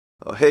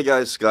Oh, hey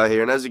guys, Sky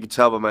here, and as you can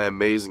tell by my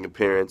amazing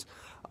appearance,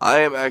 I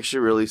am actually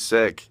really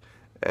sick,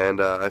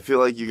 and I feel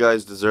like you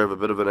guys deserve a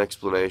bit of an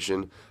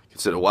explanation.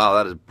 Consider, wow,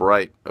 that is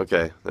bright.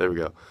 Okay, there we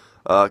go.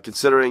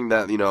 Considering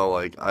that,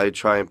 like, I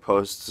try and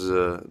post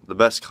the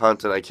best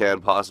content I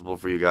can possible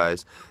for you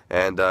guys,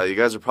 and you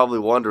guys are probably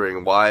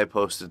wondering why I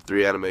posted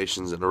 3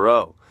 animations in a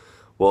row.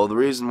 Well, the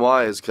reason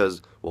why is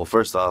because, well,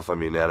 first off, I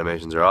mean,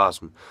 animations are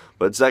awesome,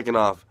 but second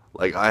off,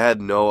 like, I had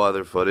no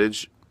other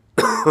footage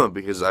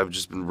because I've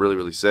just been really,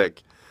 really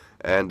sick,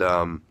 and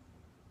I've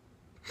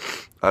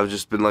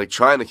just been like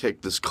trying to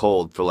kick this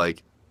cold for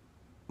like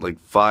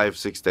 5,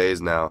 6 days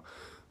now,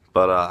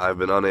 but I've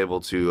been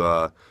unable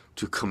to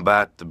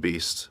combat the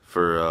beast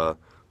for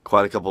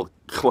quite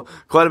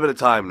a bit of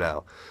time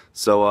now.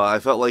 So I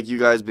felt like you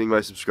guys, being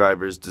my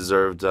subscribers,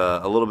 deserved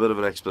a little bit of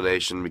an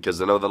explanation,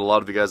 because I know that a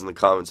lot of you guys in the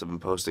comments have been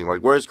posting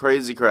like, "Where's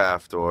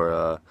CrazyCraft?"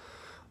 or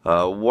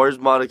 "Where's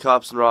Modded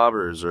Cops and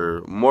Robbers?"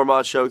 or "More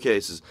mod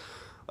showcases."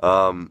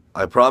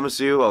 I promise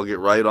you, I'll get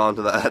right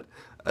onto that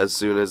as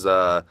soon as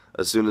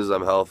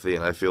I'm healthy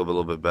and I feel a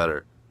little bit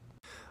better.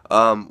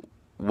 Um,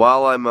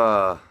 while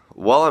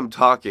I'm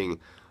talking,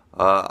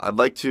 I'd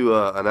like to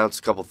announce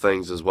a couple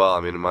things as well. I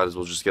mean, I might as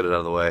well just get it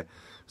out of the way.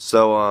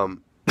 So,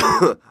 I'm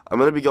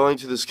gonna be going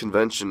to this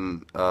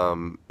convention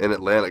in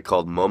Atlanta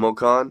called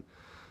MomoCon.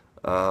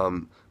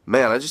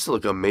 Man, I just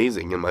look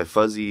amazing in my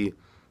fuzzy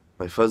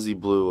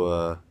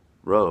blue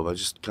robe.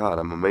 God,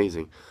 I'm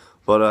amazing.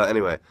 But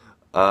anyway,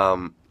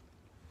 um,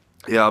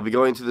 yeah, I'll be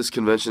going to this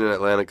convention in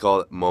Atlanta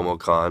called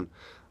MomoCon.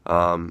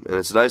 And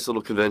it's a nice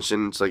little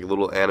convention. It's like a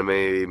little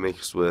anime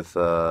mixed with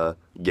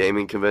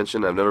gaming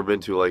convention. I've never been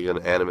to like an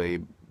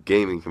anime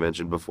gaming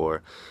convention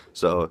before,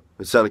 so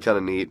it sounded kind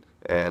of neat.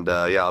 And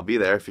yeah, I'll be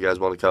there if you guys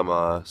want to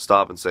come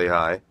stop and say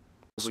hi. I'm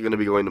also going to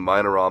be going to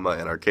Minorama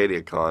and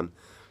ArcadiaCon,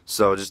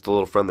 so just a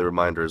little friendly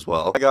reminder as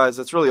well. Hi guys,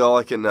 that's really all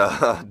I can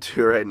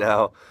do right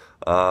now.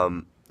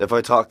 If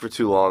I talk for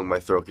too long, my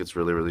throat gets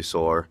really, really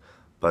sore.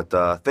 But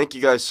thank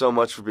you guys so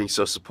much for being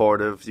so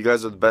supportive. You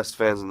guys are the best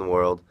fans in the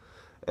world,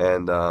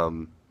 and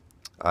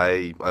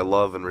I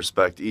love and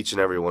respect each and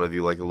every one of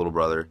you like a little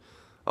brother,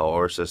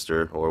 or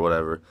sister, or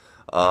whatever,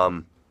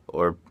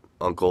 or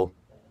uncle.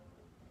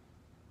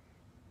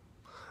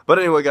 But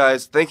anyway,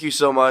 guys, thank you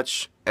so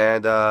much,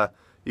 and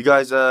you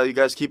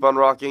guys keep on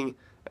rocking.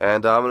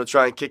 And I'm gonna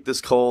try and kick this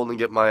cold and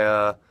get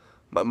my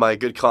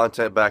good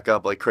content back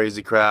up, like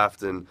Crazy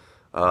Craft and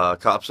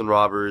Cops and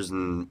Robbers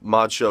and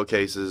mod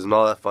showcases and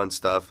all that fun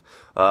stuff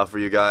for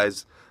you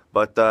guys.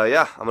 But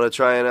yeah, I'm gonna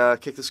try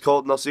and kick this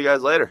cold, and I'll see you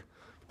guys later.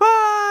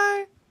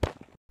 Bye!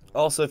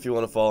 Also, if you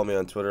want to follow me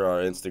on Twitter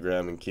or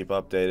Instagram and keep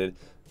updated,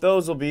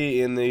 those will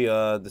be in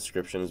the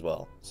description as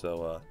well.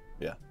 So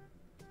yeah.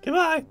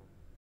 Goodbye!